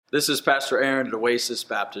This is Pastor Aaron at Oasis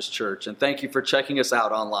Baptist Church, and thank you for checking us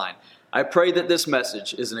out online. I pray that this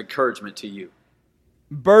message is an encouragement to you.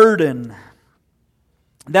 Burden,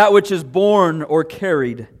 that which is borne or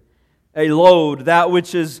carried, a load, that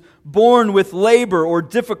which is borne with labor or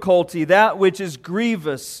difficulty, that which is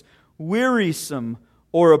grievous, wearisome,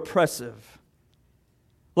 or oppressive.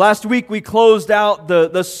 Last week we closed out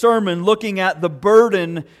the sermon looking at the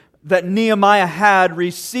burden that Nehemiah had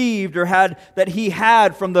received that he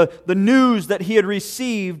had from the news that he had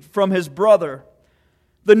received from his brother.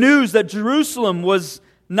 The news that Jerusalem was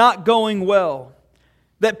not going well.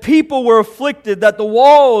 That people were afflicted, that the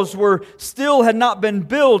walls had not been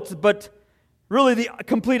built, but really the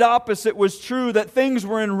complete opposite was true, that things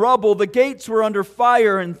were in rubble, the gates were under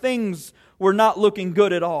fire, and things were not looking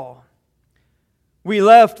good at all. We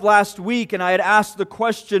left last week and I had asked the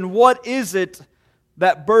question, what is it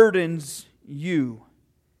that burdens you?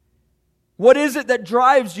 What is it that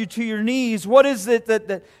drives you to your knees? What is it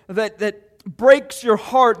that breaks your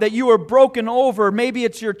heart, that you are broken over? Maybe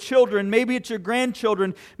it's your children, maybe it's your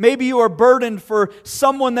grandchildren, maybe you are burdened for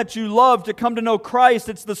someone that you love to come to know Christ.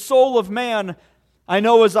 It's the soul of man. I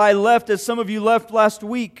know as some of you left last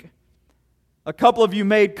week, a couple of you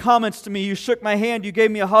made comments to me. You shook my hand, you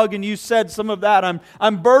gave me a hug, and you said some of that.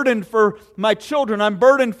 I'm burdened for my children. I'm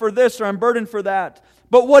burdened for this, or I'm burdened for that.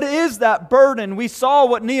 But what is that burden? We saw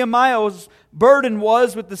what Nehemiah's burden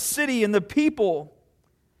was with the city and the people.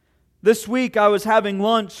 This week I was having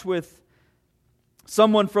lunch with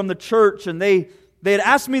someone from the church, and they had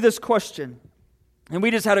asked me this question. And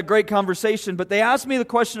we just had a great conversation, but they asked me the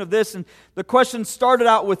question of this, and the question started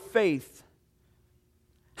out with faith.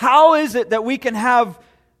 How is it that we can have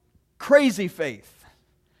crazy faith?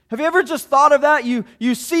 Have you ever just thought of that?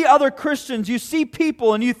 You see other Christians, you see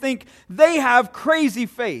people, and you think they have crazy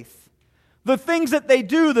faith. The things that they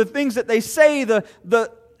do, the things that they say,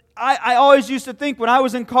 I always used to think when I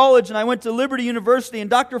was in college and I went to Liberty University, and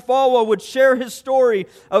Dr. Falwell would share his story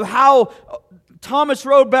of how Thomas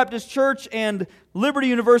Road Baptist Church and Liberty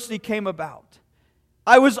University came about.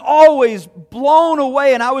 I was always blown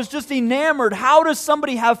away, and I was just enamored. How does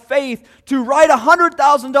somebody have faith to write a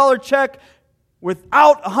 $100,000 check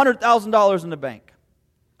without $100,000 in the bank?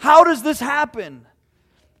 How does this happen?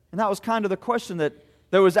 And that was kind of the question that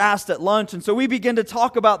was asked at lunch. And so we began to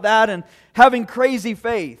talk about that and having crazy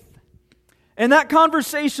faith. And that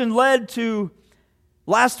conversation led to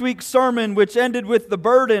last week's sermon, which ended with the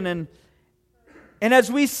burden. And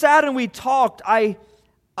as we sat and we talked, I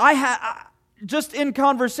just in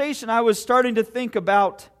conversation, I was starting to think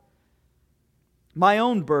about my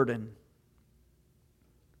own burden.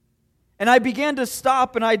 And I began to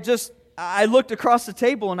stop, and I looked across the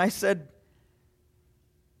table and I said,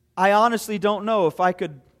 I honestly don't know if I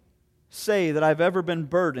could say that I've ever been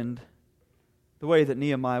burdened the way that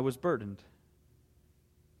Nehemiah was burdened.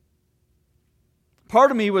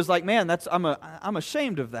 Part of me was like, man, I'm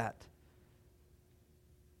ashamed of that.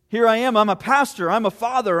 Here I am, I'm a pastor, I'm a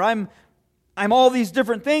father, I'm all these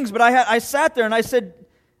different things, but I sat there and I said,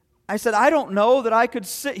 I don't know that I could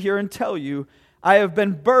sit here and tell you I have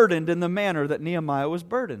been burdened in the manner that Nehemiah was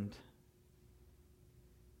burdened.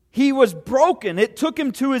 He was broken. It took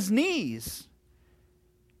him to his knees.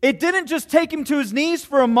 It didn't just take him to his knees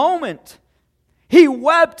for a moment. He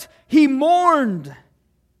wept, he mourned.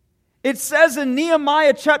 It says in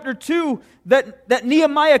Nehemiah chapter 2 that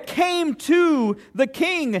Nehemiah came to the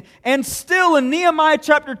king. And still in Nehemiah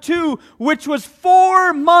chapter 2, which was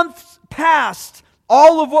 4 months past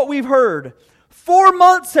all of what we've heard, 4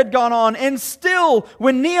 months had gone on, and still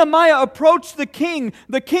when Nehemiah approached the king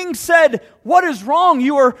said, "What is wrong?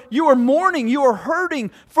 You are mourning, you are hurting."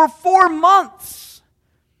 For 4 months,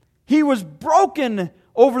 he was broken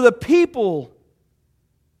over the people.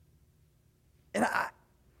 And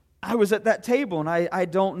I was at that table, and I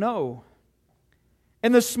don't know.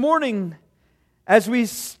 And this morning, as we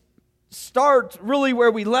start really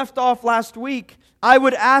where we left off last week, I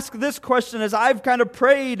would ask this question as I've kind of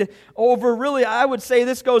prayed over, really, I would say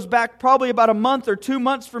this goes back probably about a month or 2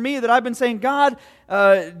 months for me, that I've been saying, God,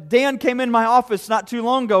 Dan came in my office not too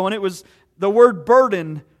long ago, and it was the word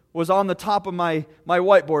burden was on the top of my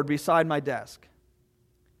whiteboard beside my desk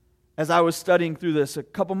as I was studying through this a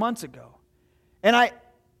couple months ago. And I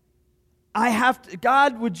have to,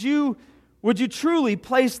 God, would you truly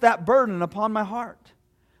place that burden upon my heart?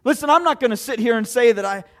 Listen, I'm not going to sit here and say that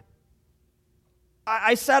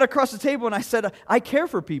I sat across the table and I said, I care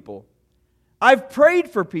for people. I've prayed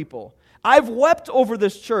for people. I've wept over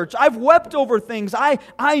this church. I've wept over things.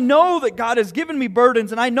 I know that God has given me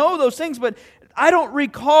burdens, and I know those things, but I don't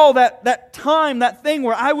recall that time, that thing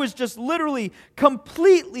where I was just literally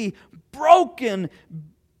completely broken,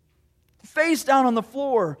 face down on the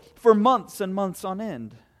floor for months and months on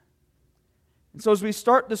end. And so as we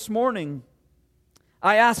start this morning,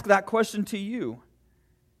 I ask that question to you.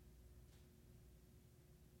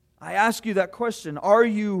 I ask you that question. Are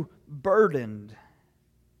you burdened?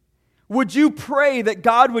 Would you pray that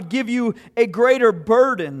God would give you a greater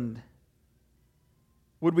burden?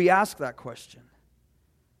 Would we ask that question?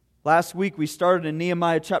 Last week we started in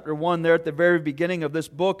Nehemiah chapter 1 there at the very beginning of this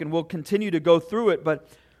book, and we'll continue to go through it, but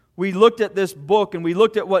we looked at this book and we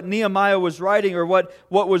looked at what Nehemiah was writing or what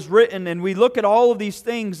was written, and we look at all of these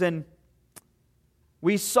things, and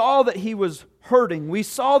we saw that he was hurting. We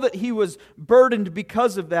saw that he was burdened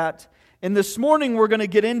because of that. And this morning we're going to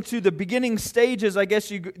get into the beginning stages, I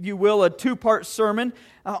guess you will, a two-part sermon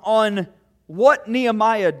on what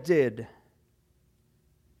Nehemiah did.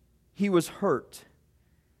 He was hurt.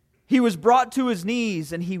 He was brought to his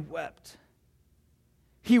knees and he wept.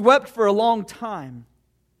 He wept for a long time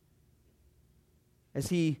as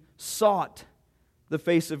he sought the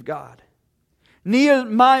face of God.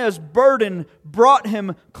 Nehemiah's burden brought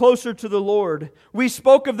him closer to the Lord. We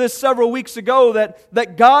spoke of this several weeks ago,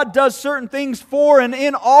 that God does certain things for and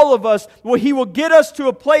in all of us, where He will get us to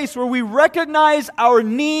a place where we recognize our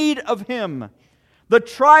need of Him. The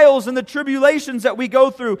trials and the tribulations that we go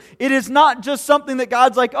through, it is not just something that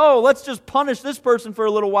God's like, oh, let's just punish this person for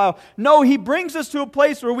a little while. No, He brings us to a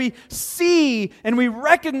place where we see and we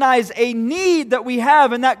recognize a need that we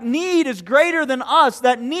have, and that need is greater than us.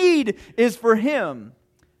 That need is for Him.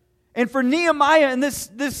 And for Nehemiah in this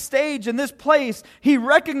stage, in this place, he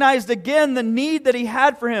recognized again the need that he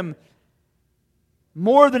had for him.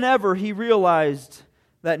 More than ever, he realized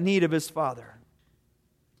that need of his father.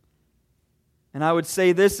 And I would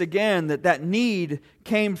say this again, that need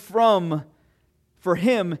came from, for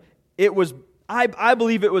him, it was, I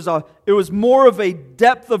believe it was more of a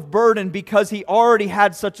depth of burden because he already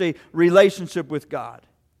had such a relationship with God.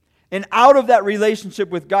 And out of that relationship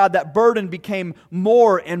with God, that burden became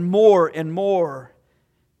more and more and more.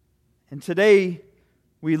 And today,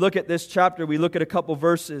 we look at this chapter, we look at a couple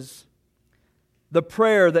verses. The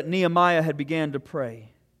prayer that Nehemiah had began to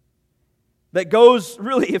pray. That goes,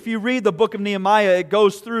 really, if you read the book of Nehemiah, it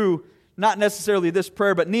goes through, not necessarily this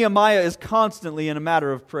prayer, but Nehemiah is constantly in a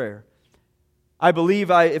matter of prayer. I believe,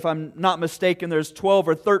 if I'm not mistaken, there's 12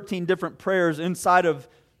 or 13 different prayers inside of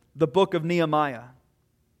the book of Nehemiah.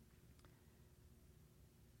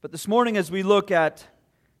 But this morning as we look at,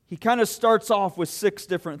 he kind of starts off with 6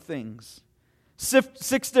 different things.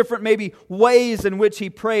 6 different maybe ways in which he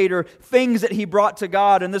prayed or things that he brought to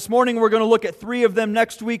God. And this morning we're going to look at 3 of them.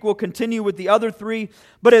 Next week we'll continue with the other 3.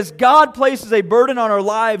 But as God places a burden on our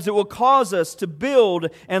lives, it will cause us to build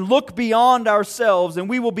and look beyond ourselves, and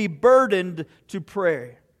we will be burdened to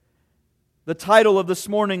pray. The title of this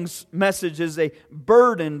morning's message is a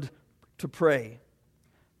burdened to pray.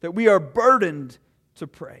 That we are burdened to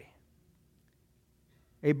pray.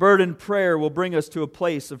 A burdened prayer will bring us to a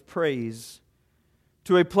place of praise,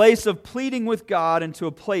 to a place of pleading with God, and to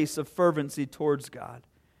a place of fervency towards God.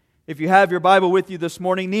 If you have your Bible with you this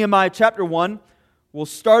morning, Nehemiah chapter 1, we'll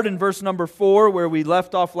start in verse number 4 where we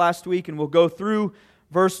left off last week, and we'll go through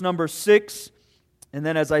verse number 6. And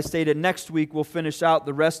then, as I stated, next week we'll finish out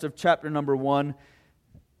the rest of chapter number 1.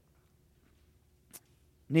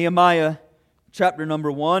 Nehemiah chapter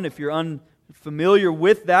number 1, if you're unfamiliar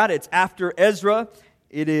with that, it's after Ezra.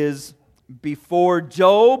 It is before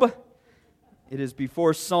Job. It is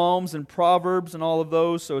before Psalms and Proverbs and all of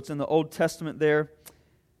those, so it's in the Old Testament there.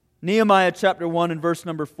 Nehemiah chapter 1 and verse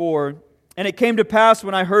number 4. And it came to pass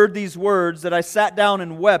when I heard these words that I sat down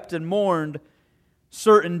and wept and mourned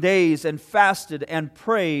certain days and fasted and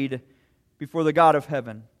prayed before the God of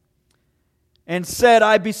heaven. And said,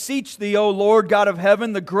 I beseech thee, O Lord God of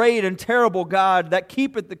heaven, the great and terrible God that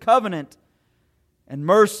keepeth the covenant and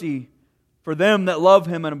mercy for them that love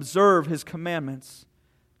Him and observe His commandments.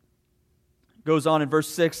 Goes on in verse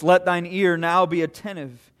 6, let thine ear now be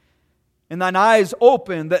attentive, and thine eyes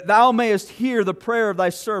open, that thou mayest hear the prayer of thy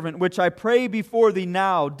servant, which I pray before thee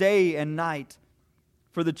now, day and night,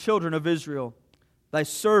 for the children of Israel, thy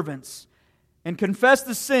servants, and confess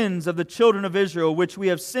the sins of the children of Israel, which we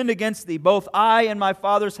have sinned against thee. Both I and my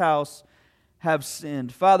father's house have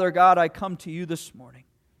sinned. Father God, I come to you this morning.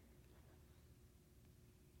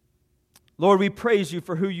 Lord, we praise you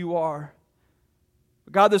for who you are.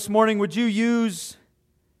 God, this morning, would you use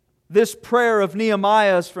this prayer of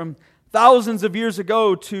Nehemiah's from thousands of years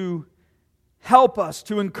ago to help us,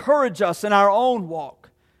 to encourage us in our own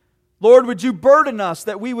walk. Lord, would you burden us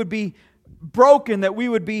that we would be broken, that we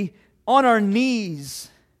would be on our knees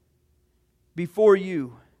before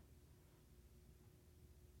you.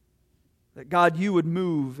 that God, you would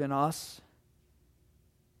move in us.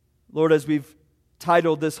 Lord, as we've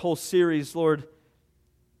titled this whole series, Lord,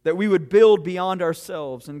 that we would build beyond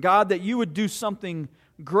ourselves. And God, that you would do something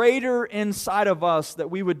greater inside of us, that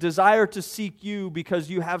we would desire to seek you because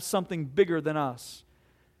you have something bigger than us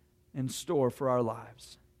in store for our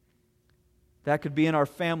lives. That could be in our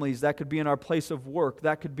families. That could be in our place of work.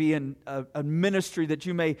 That could be in a ministry that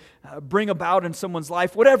you may bring about in someone's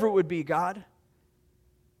life. Whatever it would be, God.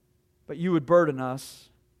 But you would burden us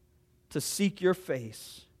to seek your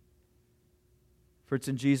face. For it's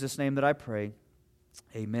in Jesus' name that I pray.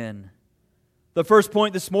 Amen. The first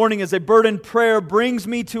point this morning is a burdened prayer brings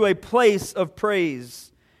me to a place of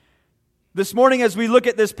praise. This morning as we look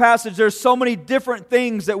at this passage, there's so many different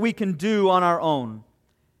things that we can do on our own.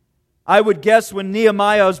 I would guess when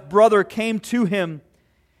Nehemiah's brother came to him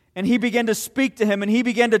and he began to speak to him and he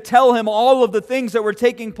began to tell him all of the things that were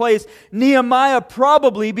taking place, Nehemiah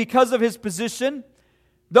probably, because of his position,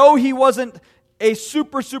 though he wasn't a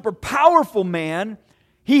super powerful man,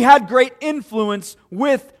 he had great influence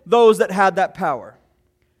with those that had that power.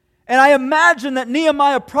 And I imagine that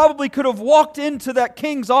Nehemiah probably could have walked into that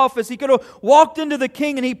king's office. He could have walked into the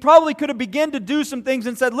king and he probably could have begun to do some things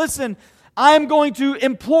and said, listen, I'm going to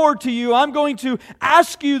implore to you, I'm going to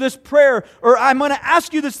ask you this prayer, or I'm going to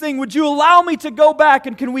ask you this thing. Would you allow me to go back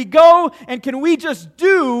and can we go and can we just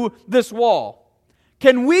do this wall?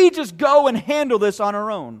 Can we just go and handle this on our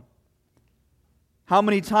own? How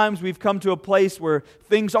many times we've come to a place where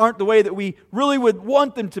things aren't the way that we really would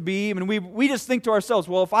want them to be, and we just think to ourselves,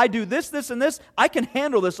 well, if I do this, and this, I can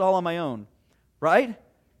handle this all on my own, right?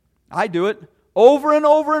 I do it over and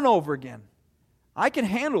over and over again. I can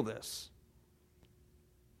handle this.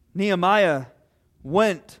 Nehemiah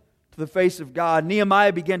went to the face of God.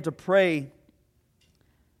 Nehemiah began to pray.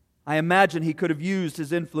 I imagine he could have used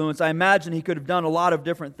his influence. I imagine he could have done a lot of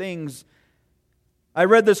different things. I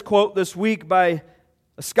read this quote this week by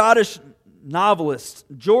a Scottish novelist,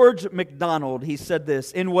 George MacDonald. He said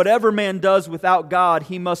this, "In whatever man does without God,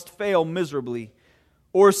 he must fail miserably,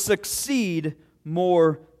 or succeed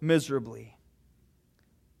more miserably."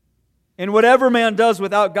 In whatever man does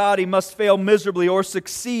without God, he must fail miserably or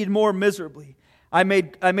succeed more miserably. I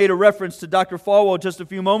made a reference to Dr. Falwell just a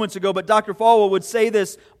few moments ago, but Dr. Falwell would say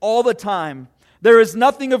this all the time. There is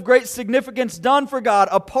nothing of great significance done for God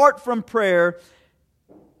apart from prayer.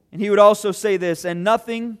 And he would also say this, and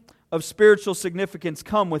nothing of spiritual significance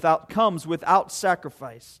comes without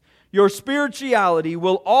sacrifice. Your spirituality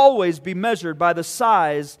will always be measured by the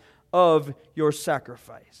size of your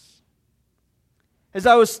sacrifice. As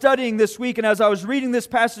I was studying this week and as I was reading this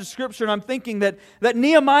passage of Scripture, and I'm thinking that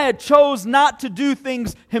Nehemiah chose not to do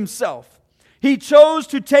things himself. He chose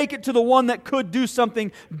to take it to the one that could do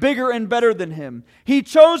something bigger and better than him. He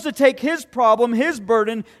chose to take his problem, his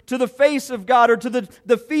burden, to the face of God or to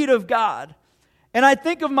the feet of God. And I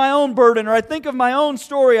think of my own burden, or I think of my own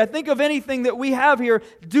story, I think of anything that we have here.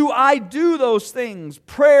 Do I do those things?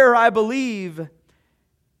 Prayer, I believe,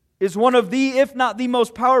 is one of the, if not the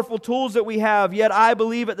most powerful tools that we have. Yet I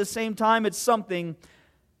believe at the same time it's something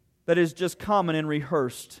that is just common and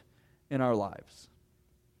rehearsed in our lives.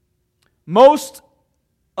 Most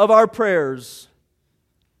of our prayers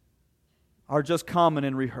are just common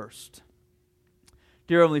and rehearsed.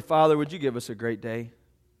 Dear Heavenly Father, would you give us a great day?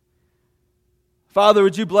 Father,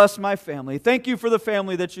 would you bless my family? Thank you for the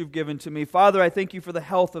family that you've given to me. Father, I thank you for the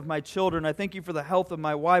health of my children. I thank you for the health of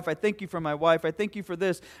my wife. I thank you for my wife. I thank you for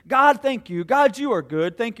this. God, thank you. God, you are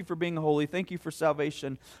good. Thank you for being holy. Thank you for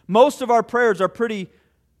salvation. Most of our prayers are pretty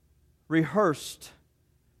rehearsed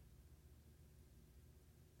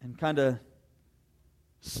and kind of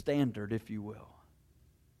standard, if you will.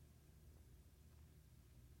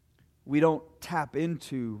 We don't tap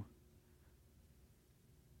into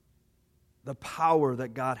the power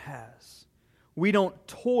that God has. We don't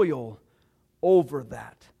toil over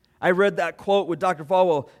that. I read that quote with Dr.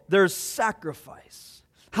 Falwell, there's sacrifice.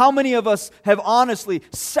 How many of us have honestly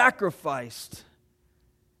sacrificed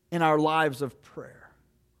in our lives of prayer?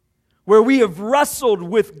 Where we have wrestled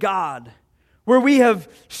with God, where we have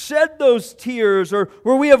shed those tears, or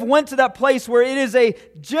where we have went to that place where it is a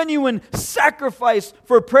genuine sacrifice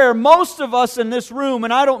for prayer. Most of us in this room,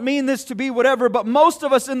 and I don't mean this to be whatever, but most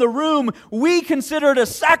of us in the room, we consider it a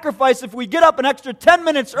sacrifice if we get up an extra 10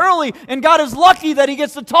 minutes early, and God is lucky that He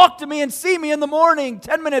gets to talk to me and see me in the morning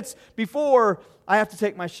 10 minutes before I have to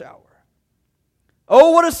take my shower.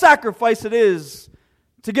 Oh, what a sacrifice it is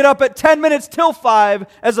to get up at 10 minutes till 5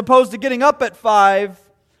 as opposed to getting up at 5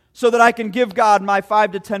 so that I can give God my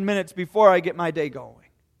 5 to 10 minutes before I get my day going.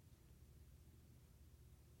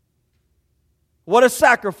 What a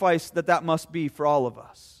sacrifice that must be for all of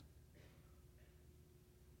us.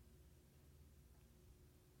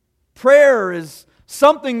 prayer is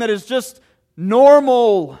something that is just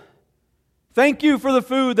normal. Thank you for the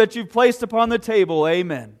food that you've placed upon the table.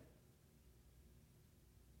 Amen.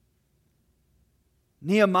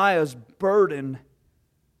 Nehemiah's burden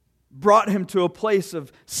brought him to a place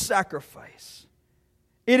of sacrifice.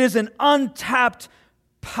 It is an untapped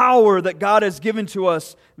power that God has given to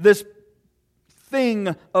us, this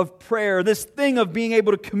thing of prayer, this thing of being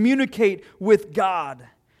able to communicate with God.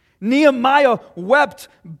 Nehemiah wept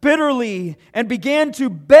bitterly and began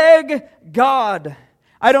to beg God.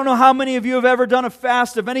 I don't know how many of you have ever done a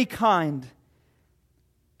fast of any kind,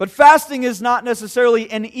 but fasting is not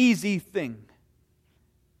necessarily an easy thing.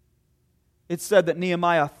 It said that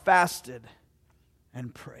Nehemiah fasted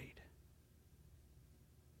and prayed.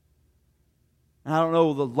 And I don't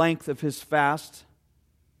know the length of his fast,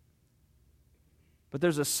 but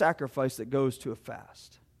there's a sacrifice that goes to a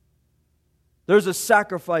fast. There's a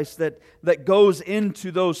sacrifice that goes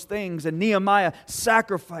into those things. And Nehemiah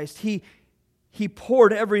sacrificed. He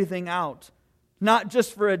poured everything out, not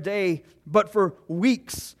just for a day, but for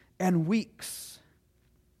weeks and weeks.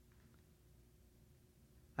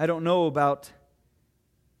 I don't know about,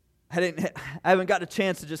 I haven't got a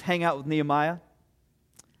chance to just hang out with Nehemiah.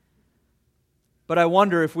 But I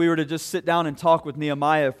wonder if we were to just sit down and talk with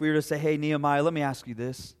Nehemiah, if we were to say, hey, Nehemiah, let me ask you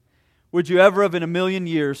this. Would you ever have in a million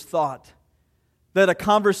years thought that a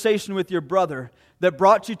conversation with your brother that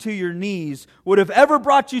brought you to your knees would have ever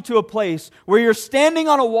brought you to a place where you're standing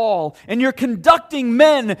on a wall and you're conducting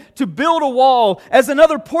men to build a wall as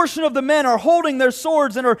another portion of the men are holding their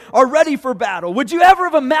swords and are ready for battle? Would you ever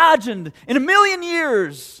have imagined in a million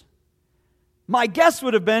years? My guess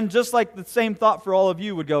would have been, just like the same thought for all of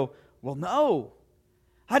you would go, well, no.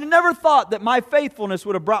 I'd never thought that my faithfulness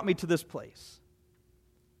would have brought me to this place.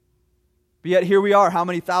 But yet here we are, how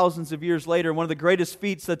many thousands of years later, one of the greatest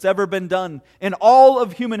feats that's ever been done in all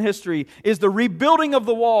of human history is the rebuilding of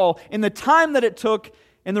the wall in the time that it took,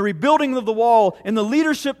 in the rebuilding of the wall, in the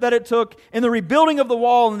leadership that it took, in the rebuilding of the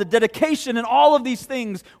wall, and the dedication and all of these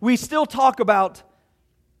things. We still talk about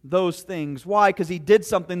those things. Why? Because he did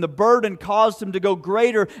something. The burden caused him to go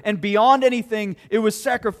greater and beyond anything. It was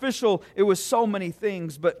sacrificial. It was so many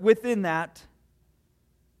things. But within that,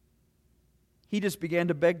 he just began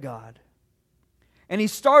to beg God. And he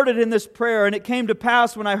started in this prayer, and it came to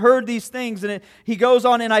pass when I heard these things, and he goes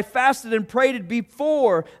on, and I fasted and prayed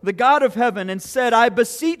before the God of heaven and said, I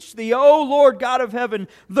beseech thee, O Lord God of heaven,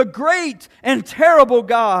 the great and terrible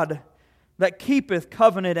God that keepeth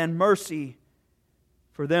covenant and mercy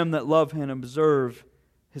for them that love him and observe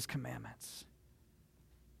his commandments.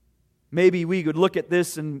 Maybe we could look at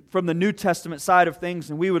this and from the New Testament side of things,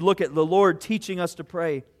 and we would look at the Lord teaching us to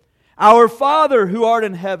pray. Our Father who art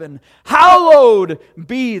in heaven, hallowed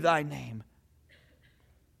be thy name.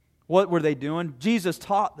 What were they doing? Jesus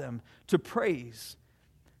taught them to praise.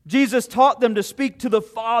 Jesus taught them to speak to the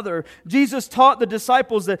Father. Jesus taught the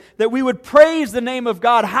disciples that we would praise the name of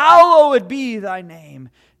God. Hallowed be thy name.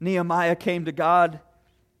 Nehemiah came to God,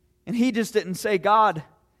 and he just didn't say, God,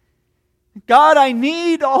 I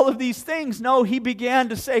need all of these things. No, he began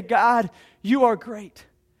to say, God, you are great.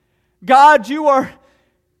 God,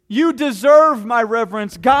 you deserve my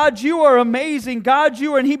reverence. God, you are amazing. God,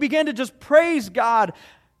 you are... And he began to just praise God.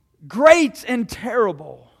 Great and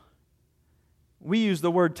terrible. We use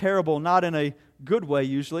the word terrible not in a good way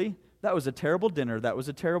usually. That was a terrible dinner. That was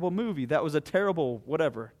a terrible movie. That was a terrible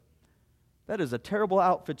whatever. That is a terrible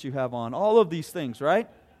outfit you have on. All of these things, right?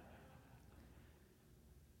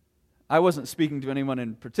 I wasn't speaking to anyone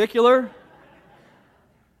in particular.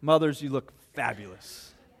 Mothers, you look fabulous.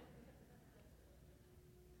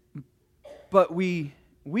 But we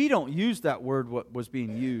don't use that word what was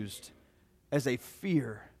being used as a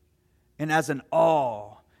fear and as an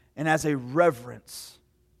awe and as a reverence.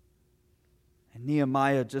 And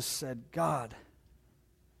Nehemiah just said, God,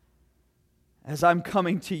 as I'm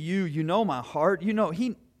coming to you, you know my heart. You know,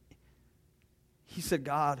 he said,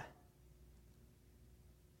 God,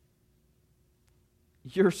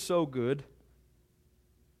 you're so good.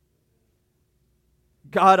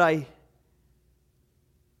 God, I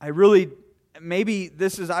really... Maybe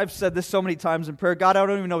this is, I've said this so many times in prayer, God, I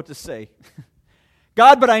don't even know what to say.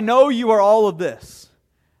 God, but I know you are all of this.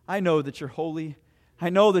 I know that you're holy.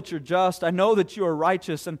 I know that you're just. I know that you are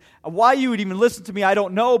righteous. And why you would even listen to me, I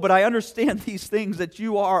don't know, but I understand these things, that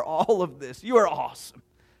you are all of this. You are awesome.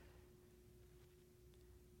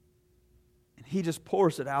 And he just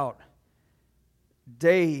pours it out.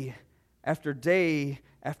 Day after day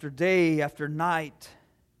after day after night.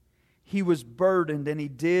 He was burdened and he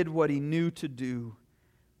did what he knew to do,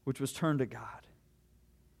 which was turn to God.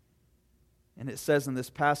 And it says in this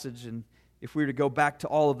passage if we were to go back to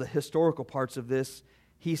all of the historical parts of this,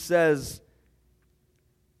 he says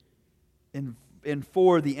in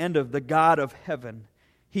for the end of the God of heaven,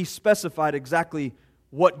 he specified exactly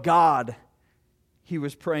what God he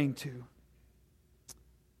was praying to.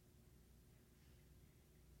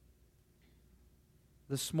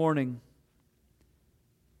 This morning,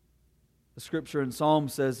 the scripture in Psalm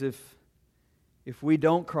says, if we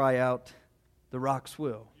don't cry out, the rocks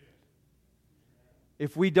will.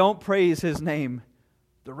 If we don't praise His name,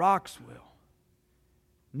 the rocks will.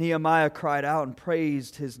 Nehemiah cried out and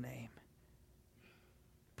praised His name.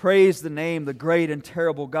 Praise the name, the great and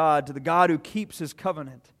terrible God, to the God who keeps His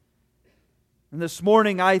covenant. And this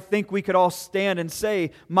morning, I think we could all stand and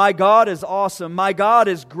say, my God is awesome, my God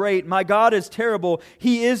is great, my God is terrible.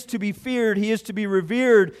 He is to be feared, He is to be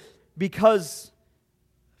revered because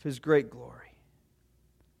of His great glory.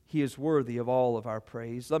 He is worthy of all of our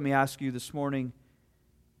praise. Let me ask you this morning,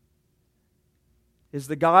 is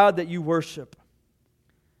the God that you worship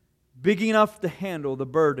big enough to handle the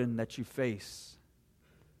burden that you face?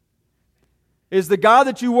 Is the God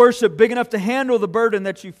that you worship big enough to handle the burden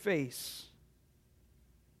that you face?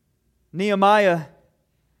 Nehemiah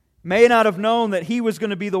may not have known that he was going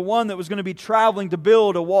to be the one that was going to be traveling to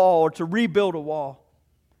build a wall or to rebuild a wall.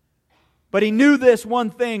 But he knew this one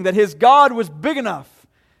thing, that his God was big enough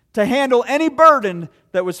to handle any burden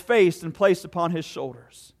that was faced and placed upon his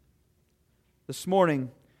shoulders. This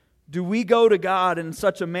morning, do we go to God in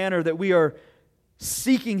such a manner that we are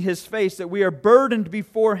seeking His face, that we are burdened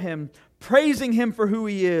before Him, praising Him for who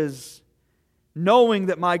He is, knowing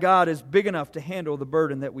that my God is big enough to handle the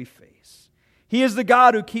burden that we face? He is the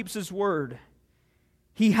God who keeps His word.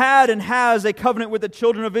 He had and has a covenant with the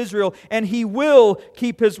children of Israel, and He will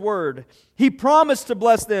keep His word. He promised to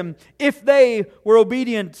bless them if they were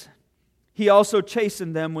obedient. He also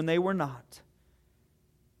chastened them when they were not.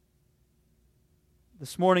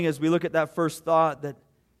 This morning, as we look at that first thought,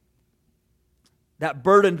 that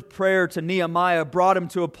burdened prayer to Nehemiah brought him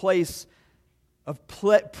to a place of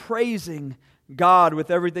praising God with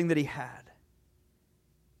everything that he had,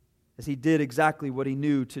 as he did exactly what he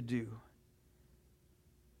knew to do.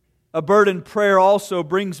 A burdened prayer also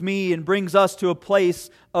brings me and brings us to a place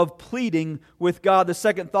of pleading with God. The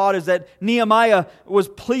second thought is that Nehemiah was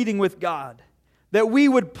pleading with God. That we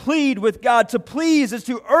would plead with God. To please is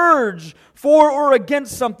to urge for or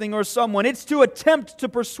against something or someone. It's to attempt to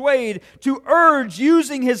persuade, to urge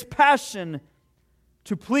using his passion.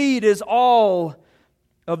 To plead is all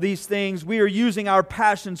of these things. We are using our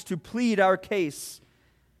passions to plead our case.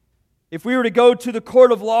 If we were to go to the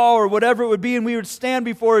court of law or whatever it would be, and we would stand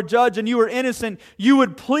before a judge and you were innocent, you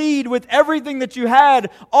would plead with everything that you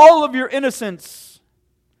had, all of your innocence.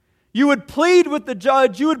 You would plead with the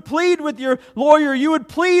judge, you would plead with your lawyer, you would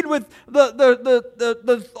plead with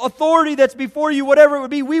the authority that's before you, whatever it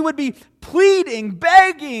would be. We would be pleading,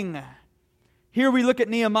 begging. Here we look at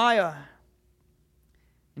Nehemiah,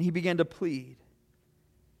 and he began to plead.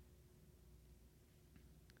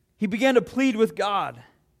 He began to plead with God.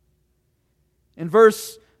 In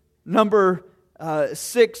verse number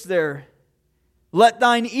 6 there, let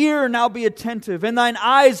thine ear now be attentive, and thine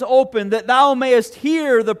eyes open, that thou mayest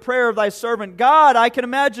hear the prayer of thy servant. God, I can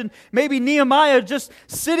imagine maybe Nehemiah just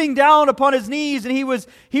sitting down upon his knees, and he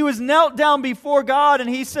was knelt down before God, and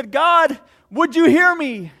he said, God, would you hear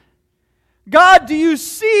me? God, do you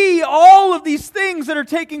see all of these things that are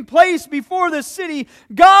taking place before this city?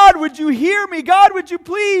 God, would you hear me? God, would you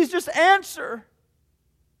please just answer?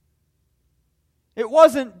 It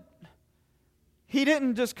wasn't, he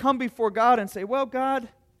didn't just come before God and say, well, God,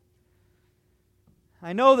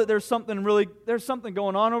 I know that there's something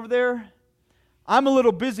going on over there. I'm a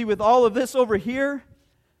little busy with all of this over here,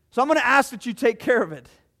 so I'm going to ask that you take care of it.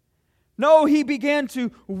 No, he began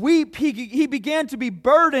to weep. He began to be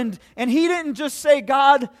burdened, and he didn't just say,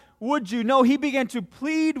 God, would you? No, he began to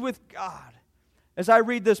plead with God. As I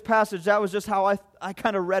read this passage, that was just how I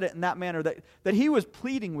kind of read it in that manner, that he was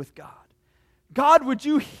pleading with God. God, would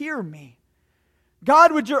you hear me?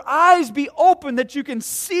 God, would your eyes be open that you can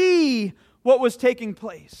see what was taking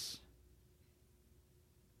place?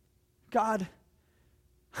 God,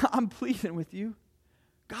 I'm pleading with you.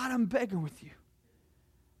 God, I'm begging with you.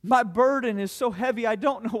 My burden is so heavy, I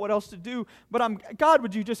don't know what else to do, but God,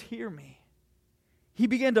 would you just hear me? He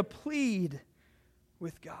began to plead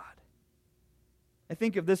with God. I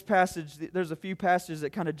think of this passage, there's a few passages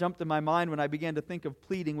that kind of jumped in my mind when I began to think of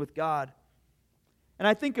pleading with God. And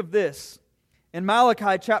I think of this. In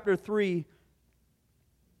Malachi chapter 3,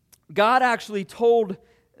 God actually told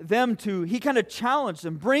them he kind of challenged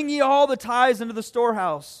them, bring ye all the tithes into the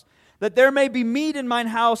storehouse, that there may be meat in mine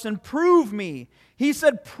house, and prove me. He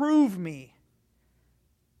said, "Prove me.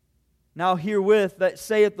 Now herewith that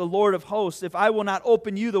saith the Lord of hosts, if I will not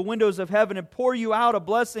open you the windows of heaven and pour you out a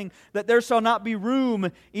blessing, that there shall not be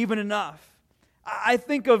room even enough." I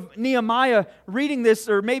think of Nehemiah reading this,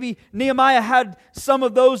 or maybe Nehemiah had some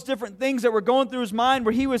of those different things that were going through his mind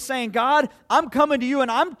where he was saying, "God, I'm coming to you and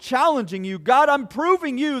I'm challenging you. God, I'm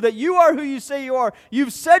proving you that you are who you say you are.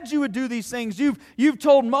 You've said you would do these things. You've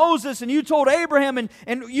told Moses and you told Abraham and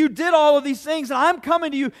you did all of these things, and I'm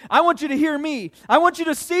coming to you. I want you to hear me. I want you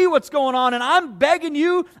to see what's going on, and I'm begging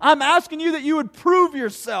you, I'm asking you that you would prove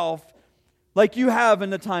yourself like you have in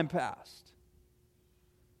the time past."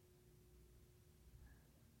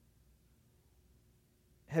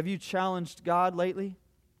 Have you challenged God lately?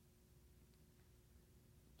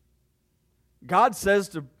 God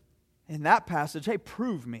says in that passage, "Hey,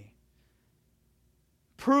 prove me.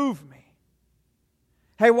 Prove me.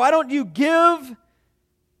 Hey, why don't you give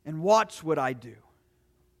and watch what I do?"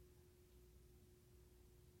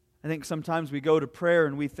 I think sometimes we go to prayer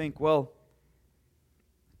and we think, well,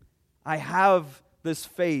 I have this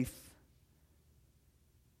faith,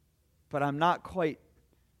 but I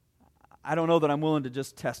don't know that I'm willing to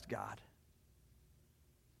just test God.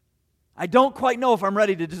 I don't quite know if I'm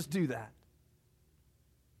ready to just do that.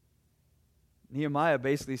 Nehemiah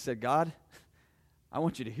basically said, "God, I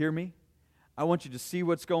want you to hear me. I want you to see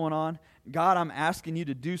what's going on. God, I'm asking you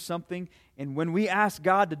to do something." And when we ask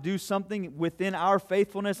God to do something within our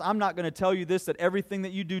faithfulness, I'm not going to tell you this, that everything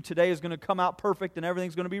that you do today is going to come out perfect and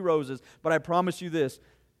everything's going to be roses. But I promise you this.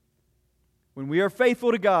 When we are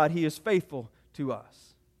faithful to God, He is faithful to us.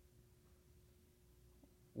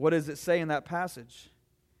 What does it say in that passage?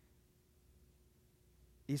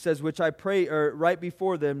 He says, "Which I pray," or right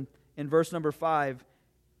before them in verse number 5,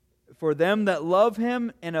 "For them that love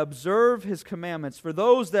Him and observe His commandments." For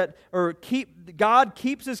those that God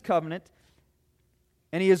keeps His covenant,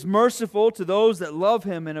 and He is merciful to those that love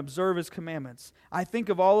Him and observe His commandments. I think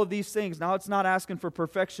of all of these things. Now, it's not asking for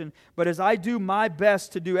perfection, but as I do my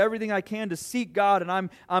best to do everything I can to seek God, and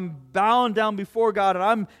I'm bowing down before God,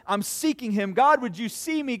 and I'm seeking Him. God, would you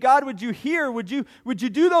see me? God, would you hear? Would you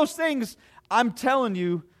do those things? I'm telling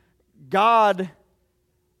you, God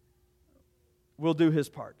will do His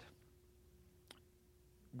part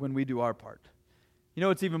when we do our part. You know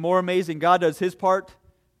what's even more amazing? God does His part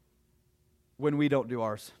when we don't do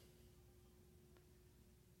ours.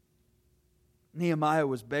 Nehemiah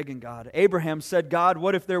was begging God. Abraham said, "God,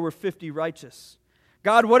 what if there were 50 righteous?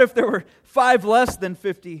 God, what if there were 5 less than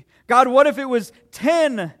 50? God, what if it was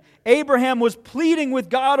 10? Abraham was pleading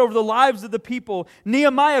with God over the lives of the people.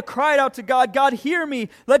 Nehemiah cried out to God, "God, hear me.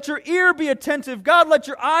 Let your ear be attentive. God, let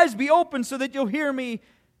your eyes be open so that you'll hear me,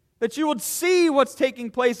 that you would see what's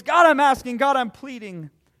taking place. God, I'm asking. God, I'm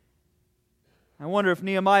pleading." I wonder if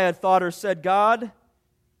Nehemiah had thought or said, God,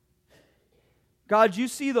 you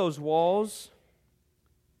see those walls.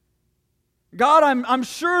 God, I'm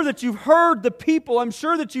sure that you've heard the people. I'm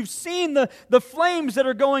sure that you've seen the flames that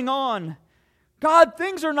are going on. God,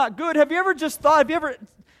 things are not good. Have you ever just thought,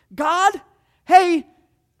 God, hey,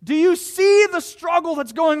 do you see the struggle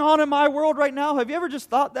that's going on in my world right now? Have you ever just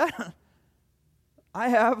thought that? I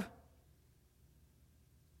have.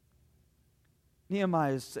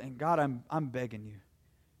 Nehemiah is saying, God, I'm begging you.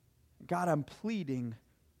 God, I'm pleading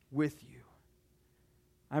with you.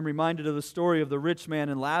 I'm reminded of the story of the rich man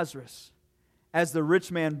and Lazarus. As the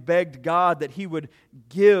rich man begged God that he would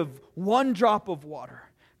give one drop of water.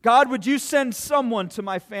 God, would you send someone to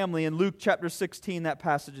my family? In Luke chapter 16, that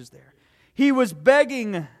passage is there. He was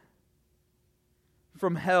begging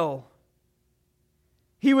from hell.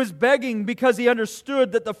 He was begging because he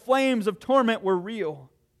understood that the flames of torment were real.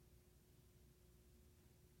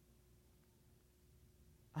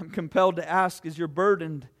 I'm compelled to ask, is your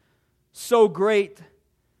burden so great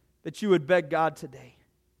that you would beg God today?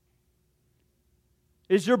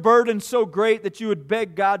 Is your burden so great that you would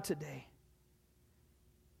beg God today?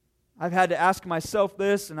 I've had to ask myself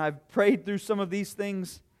this, and I've prayed through some of these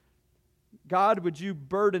things. God, would you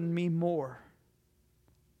burden me more?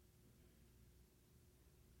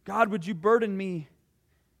 God, would you burden me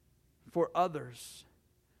for others?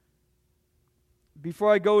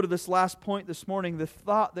 Before I go to this last point this morning, the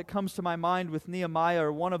thought that comes to my mind with Nehemiah,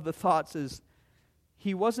 or one of the thoughts, is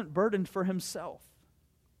he wasn't burdened for himself.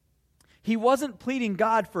 He wasn't pleading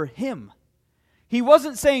God for him. He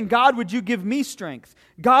wasn't saying, God, would you give me strength?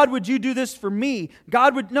 God, would you do this for me?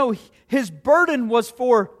 No, his burden was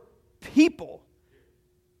for people.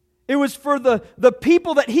 It was for the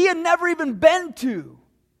people that he had never even been to.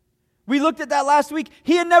 We looked at that last week.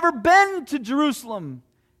 He had never been to Jerusalem.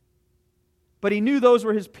 But he knew those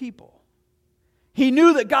were his people. He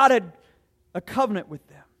knew that God had a covenant with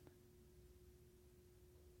them.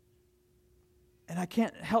 And I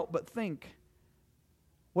can't help but think,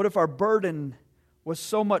 what if our burden was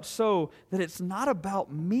so much so that it's not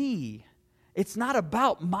about me? It's not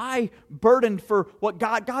about my burden for what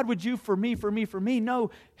God would do for me.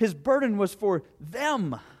 No, His burden was for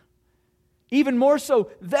them. Even more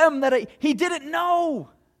so, them that He didn't know.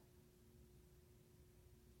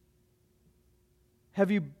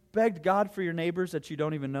 Have you begged God for your neighbors that you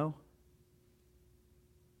don't even know?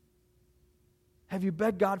 Have you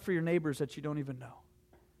begged God for your neighbors that you don't even know?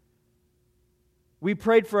 We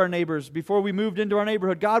prayed for our neighbors before we moved into our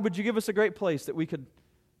neighborhood. God, would you give us a great place that we could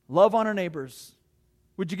love on our neighbors?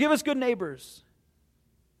 Would you give us good neighbors?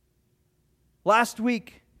 Last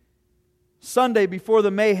week, Sunday before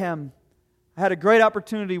the mayhem, I had a great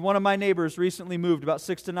opportunity. One of my neighbors recently moved about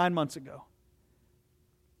 6 to 9 months ago.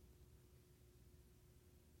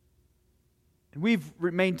 And we've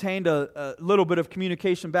maintained a little bit of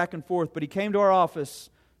communication back and forth, but he came to our office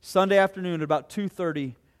Sunday afternoon at about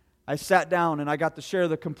 2:30. I sat down and I got to share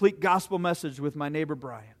the complete gospel message with my neighbor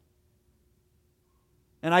Brian.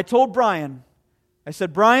 And I told Brian, I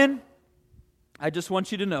said, Brian, I just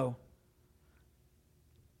want you to know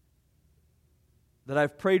that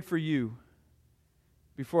I've prayed for you.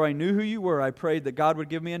 Before I knew who you were, I prayed that God would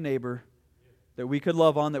give me a neighbor that we could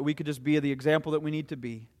love on, that we could just be the example that we need to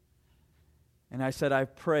be. And I said, I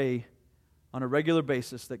pray on a regular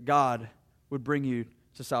basis that God would bring you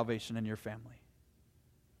to salvation in your family.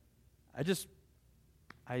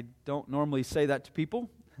 I don't normally say that to people,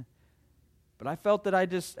 but I felt that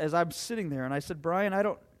as I'm sitting there, and I said, Brian,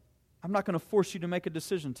 I'm not going to force you to make a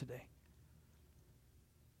decision today.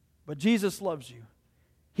 But Jesus loves you.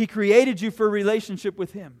 He created you for a relationship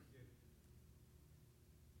with Him.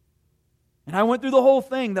 And I went through the whole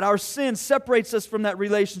thing that our sin separates us from that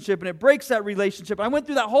relationship and it breaks that relationship. I went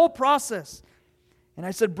through that whole process. And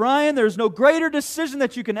I said, Brian, there's no greater decision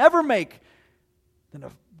that you can ever make than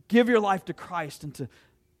to give your life to Christ and to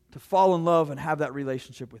fall in love and have that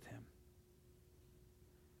relationship with Him.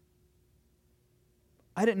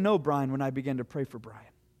 I didn't know Brian when I began to pray for Brian.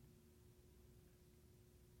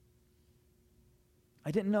 I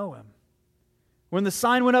didn't know him. When the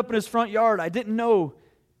sign went up in his front yard, I didn't know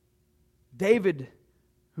David,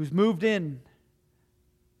 who's moved in.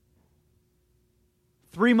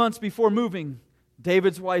 3 months before moving,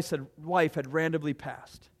 David's wife had randomly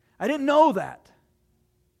passed. I didn't know that.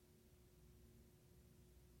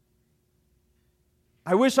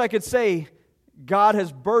 I wish I could say God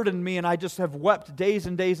has burdened me and I just have wept days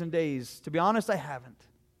and days and days. To be honest, I haven't.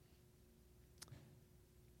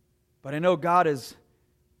 But I know God has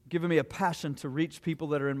given me a passion to reach people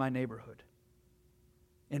that are in my neighborhood,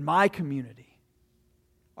 in my community.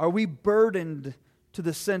 Are we burdened to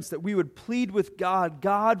the sense that we would plead with God,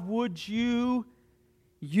 God, would you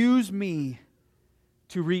use me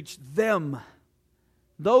to reach them,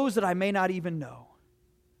 those that I may not even know?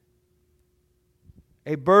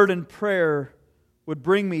 A burdened prayer would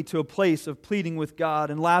bring me to a place of pleading with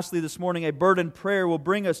God. And lastly, this morning, a burdened prayer will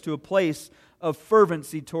bring us to a place of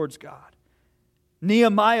fervency towards God.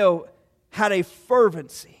 Nehemiah had a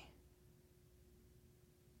fervency.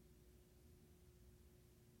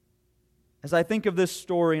 As I think of this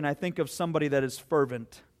story and I think of somebody that is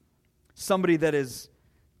fervent, somebody that is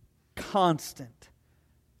constant,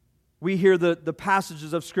 we hear the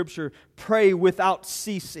passages of Scripture, pray without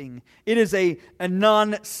ceasing. It is a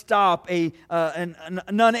non-stop, a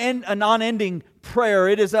non-ending prayer.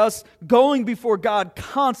 It is us going before God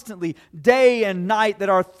constantly, day and night, that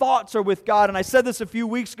our thoughts are with God. And I said this a few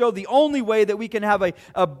weeks ago, the only way that we can have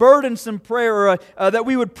a burdensome prayer, or that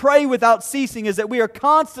we would pray without ceasing, is that we are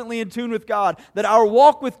constantly in tune with God, that our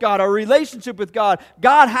walk with God, our relationship with God,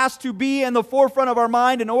 God has to be in the forefront of our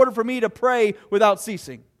mind in order for me to pray without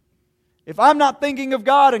ceasing. If I'm not thinking of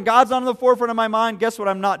God and God's not in the forefront of my mind, guess what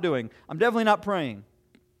I'm not doing? I'm definitely not praying.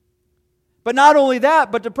 But not only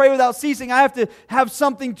that, but to pray without ceasing, I have to have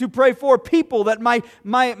something to pray for. People, that my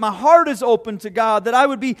heart is open to God, that I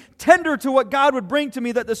would be tender to what God would bring to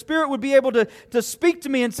me, that the Spirit would be able to speak to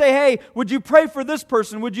me and say, hey, would you pray for this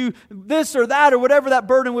person? Would you this or that, or whatever that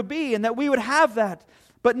burden would be, and that we would have that.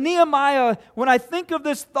 But Nehemiah, when I think of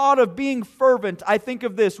this thought of being fervent, I think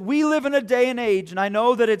of this. We live in a day and age, and I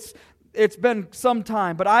know that it's been some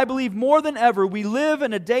time, but I believe more than ever we live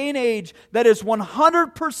in a day and age that is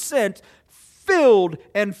 100% filled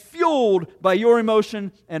and fueled by your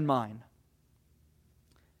emotion and mine.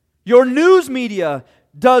 Your news media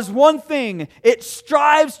does one thing. It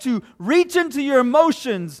strives to reach into your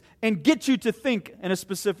emotions and get you to think in a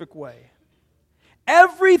specific way.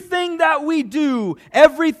 Everything that we do,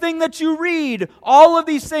 everything that you read, all of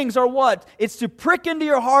these things are what? It's to prick into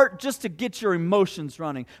your heart just to get your emotions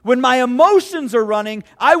running. When my emotions are running,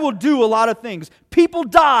 I will do a lot of things. People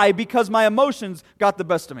die because my emotions got the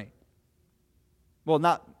best of me. Well,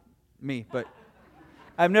 not me, but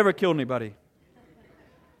I've never killed anybody.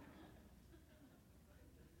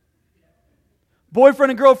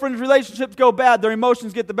 Boyfriend and girlfriend relationships go bad. Their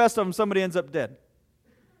emotions get the best of them. Somebody ends up dead.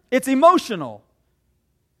 It's emotional.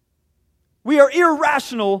 We are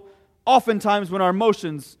irrational oftentimes when our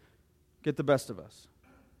emotions get the best of us.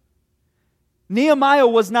 Nehemiah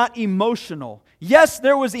was not emotional. Yes,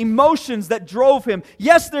 there was emotions that drove him.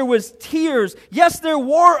 Yes, there was tears. Yes, there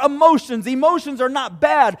were emotions. Emotions are not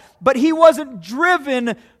bad, but he wasn't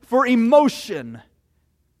driven for emotion.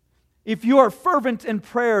 If you are fervent in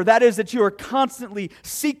prayer, that is that you are constantly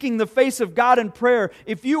seeking the face of God in prayer.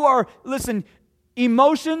 If you are, listen,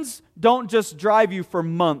 emotions don't just drive you for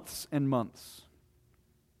months and months.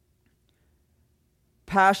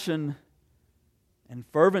 Passion and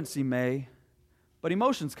fervency may, but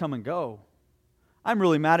emotions come and go. I'm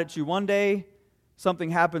really mad at you one day, something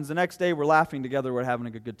happens the next day, we're laughing together, we're having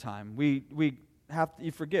a good time.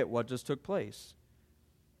 You forget what just took place.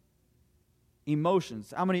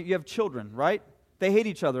 Emotions. How many, you have children, right? They hate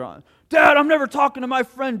each other on. Dad, I'm never talking to my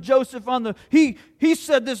friend Joseph he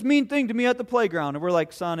said this mean thing to me at the playground. And we're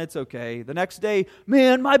like, son, it's okay. The next day,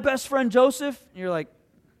 man, my best friend Joseph. And you're like,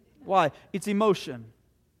 why? It's emotion.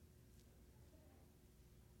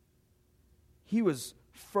 He was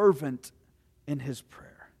fervent in his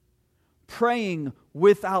prayer, praying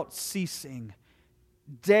without ceasing,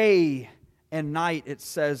 day and night, it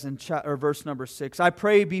says in verse number 6. I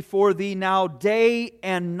pray before thee now day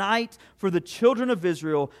and night for the children of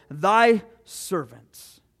Israel, thy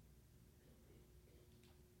servants.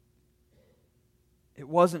 It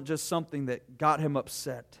wasn't just something that got him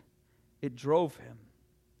upset. It drove him.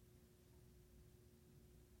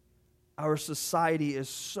 Our society is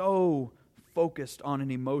so focused on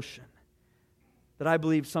an emotion that I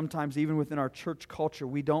believe sometimes even within our church culture,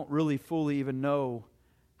 we don't really fully even know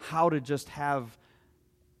how to just have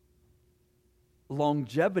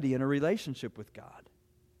longevity in a relationship with God.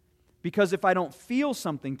 Because if I don't feel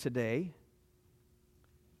something today,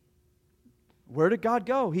 where did God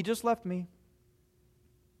go? He just left me.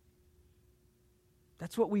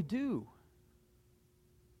 That's what we do.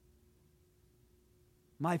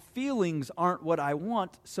 My feelings aren't what I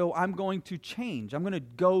want, so I'm going to change. I'm going to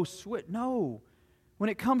go switch. No. When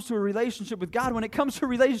it comes to a relationship with God, when it comes to a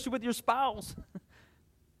relationship with your spouse,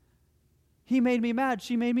 he made me mad.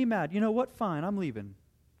 She made me mad. You know what? Fine, I'm leaving.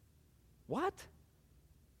 What?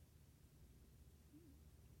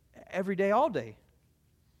 Every day, all day.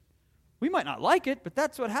 We might not like it, but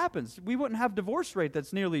that's what happens. We wouldn't have divorce rate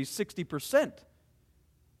that's nearly 60%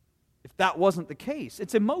 if that wasn't the case.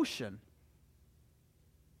 It's emotion.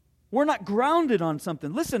 We're not grounded on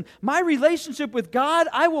something. Listen, my relationship with God,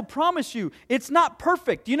 I will promise you, it's not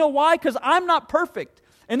perfect. You know why? Because I'm not perfect.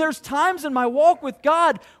 And there's times in my walk with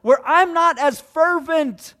God where I'm not as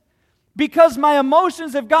fervent because my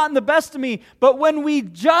emotions have gotten the best of me. But when we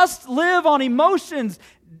just live on emotions,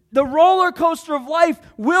 the roller coaster of life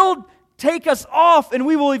will take us off, and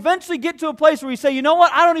we will eventually get to a place where we say, you know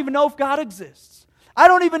what? I don't even know if God exists. I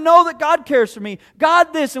don't even know that God cares for me.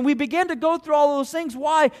 God this. And we begin to go through all those things.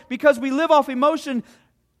 Why? Because we live off emotion.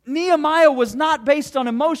 Nehemiah was not based on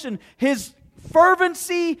emotion. His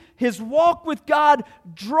fervency, his walk with God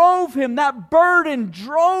drove him. That burden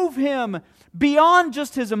drove him beyond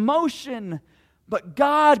just his emotion. But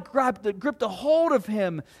God gripped a hold of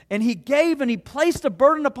him, and He gave and He placed a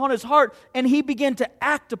burden upon his heart, and he began to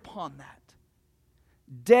act upon that.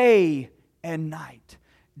 Day and night.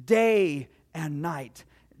 Day and night.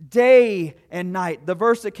 Day and night. The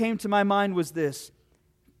verse that came to my mind was this.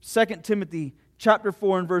 2 Timothy chapter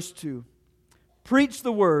 4 and verse 2. Preach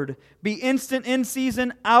the word. Be instant in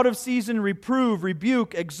season, out of season. Reprove,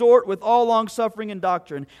 rebuke, exhort with all longsuffering and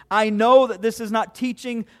doctrine. I know that this is not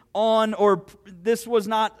teaching on, or this was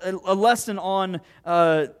not a lesson on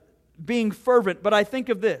being fervent, but I think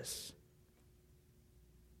of this.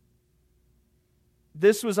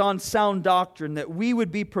 This was on sound doctrine, that we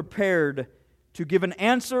would be prepared to give an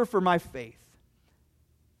answer for my faith.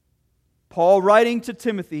 Paul writing to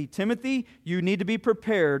Timothy, Timothy, you need to be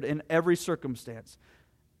prepared in every circumstance.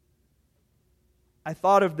 I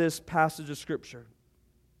thought of this passage of Scripture.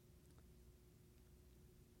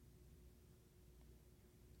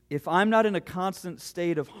 If I'm not in a constant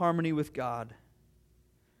state of harmony with God,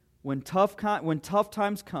 when tough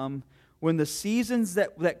times come, when the seasons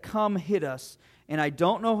that come hit us, and I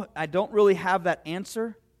don't really have that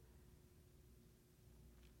answer,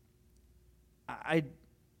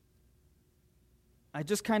 I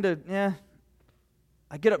just kind of,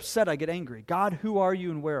 I get upset, I get angry. God, who are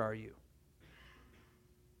you and where are you?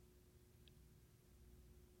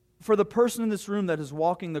 For the person in this room that is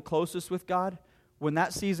walking the closest with God, when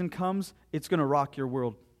that season comes, it's going to rock your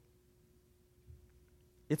world.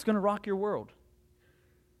 It's going to rock your world.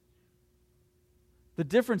 The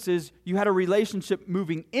difference is you had a relationship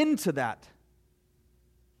moving into that.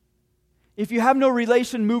 If you have no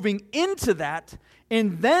relation moving into that,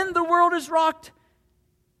 and then the world is rocked,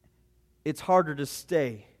 it's harder to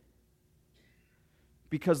stay.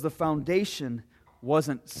 Because the foundation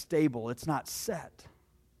wasn't stable. It's not set.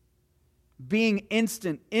 Being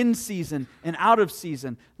instant, in season, and out of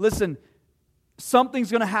season. Listen, something's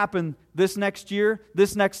going to happen this next year,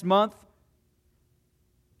 this next month,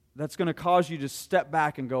 that's going to cause you to step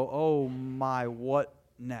back and go, oh my, what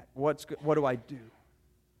next? What do I do?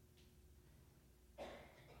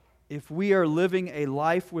 If we are living a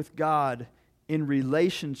life with God in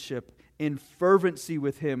relationship, in fervency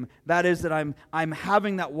with Him, that is that I'm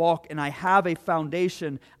having that walk and I have a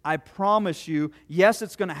foundation, I promise you, yes,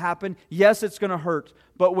 it's going to happen, yes, it's going to hurt,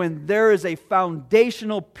 but when there is a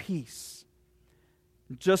foundational peace,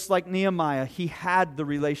 just like Nehemiah, he had the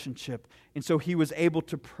relationship, and so he was able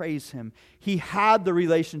to praise Him. He had the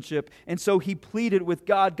relationship, and so he pleaded with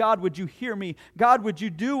God, God, would you hear me? God, would you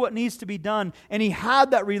do what needs to be done? And he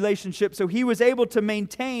had that relationship, so he was able to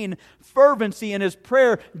maintain fervency in his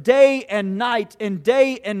prayer day and night and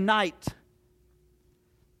day and night.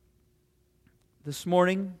 This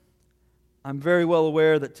morning, I'm very well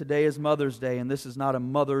aware that today is Mother's Day, and this is not a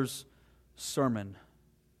mother's sermon.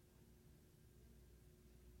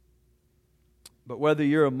 But whether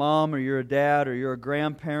you're a mom or you're a dad or you're a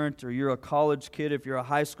grandparent or you're a college kid, if you're a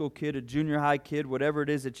high school kid, a junior high kid, whatever it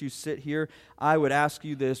is that you sit here, I would ask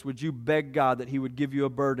you this. Would you beg God that He would give you a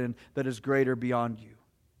burden that is greater beyond you?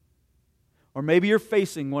 Or maybe you're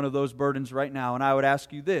facing one of those burdens right now, and I would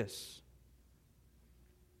ask you this.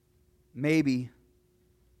 Maybe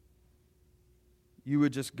you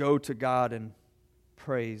would just go to God and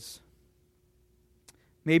praise.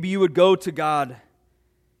 Maybe you would go to God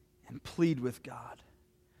and plead with God.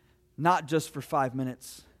 Not just for 5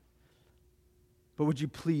 minutes, but would you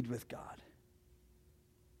plead with God?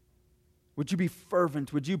 Would you be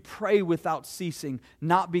fervent? Would you pray without ceasing?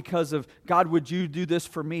 Not because of, God, would you do this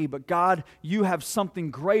for me? But God, you have something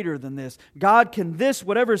greater than this. God, can this,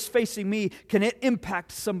 whatever is facing me, can it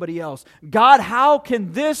impact somebody else? God, how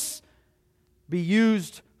can this be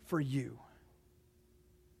used for you?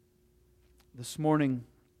 This morning,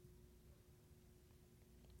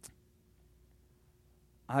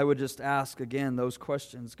 I would just ask again those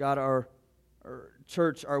questions. God, our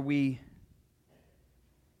church, are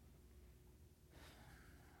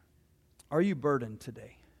you burdened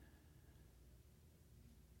today?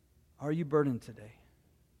 Are you burdened today?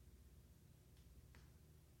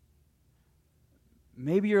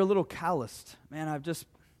 Maybe you're a little calloused. Man,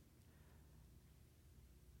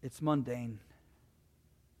 it's mundane.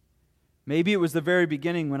 Maybe it was the very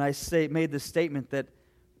beginning when I made the statement that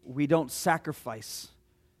we don't sacrifice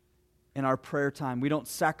in our prayer time. We don't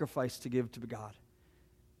sacrifice to give to God.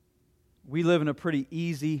 We live in a pretty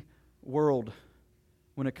easy world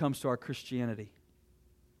when it comes to our Christianity.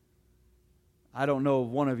 I don't know of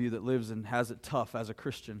one of you that lives and has it tough as a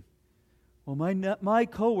Christian. Well, my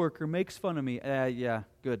coworker makes fun of me. Yeah,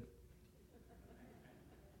 good.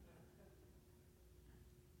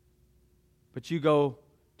 But you go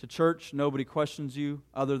to church, nobody questions you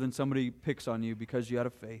other than somebody picks on you because you had a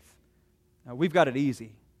faith. Now, we've got it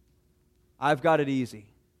easy. I've got it easy.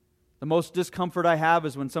 The most discomfort I have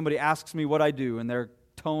is when somebody asks me what I do and their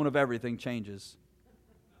tone of everything changes.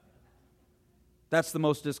 That's the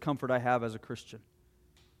most discomfort I have as a Christian.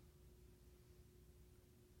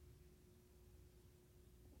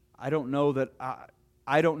 I don't know that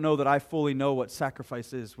I fully know what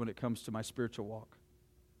sacrifice is when it comes to my spiritual walk.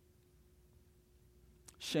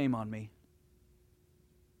 Shame on me.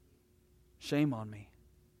 Shame on me.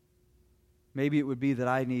 Maybe it would be that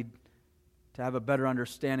I need to have a better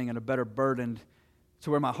understanding and a better burden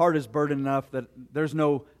to where my heart is burdened enough that there's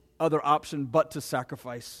no other option but to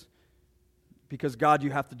sacrifice. Because God,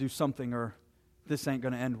 you have to do something or this ain't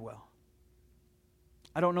going to end well.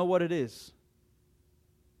 I don't know what it is.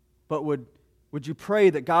 But would you pray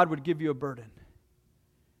that God would give you a burden?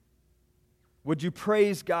 Would you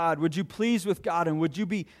praise God? Would you please with God? And would you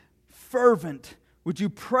be fervent? Would you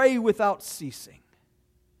pray without ceasing?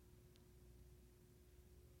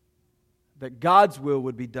 That God's will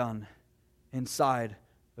would be done inside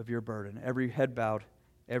of your burden. Every head bowed,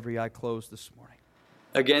 every eye closed this morning.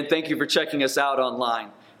 Again, thank you for checking us out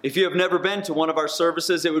online. If you have never been to one of our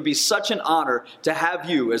services, it would be such an honor to have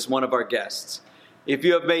you as one of our guests. If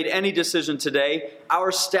you have made any decision today,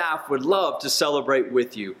 our staff would love to celebrate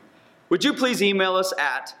with you. Would you please email us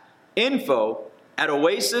at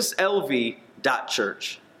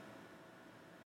info@oasislv.church.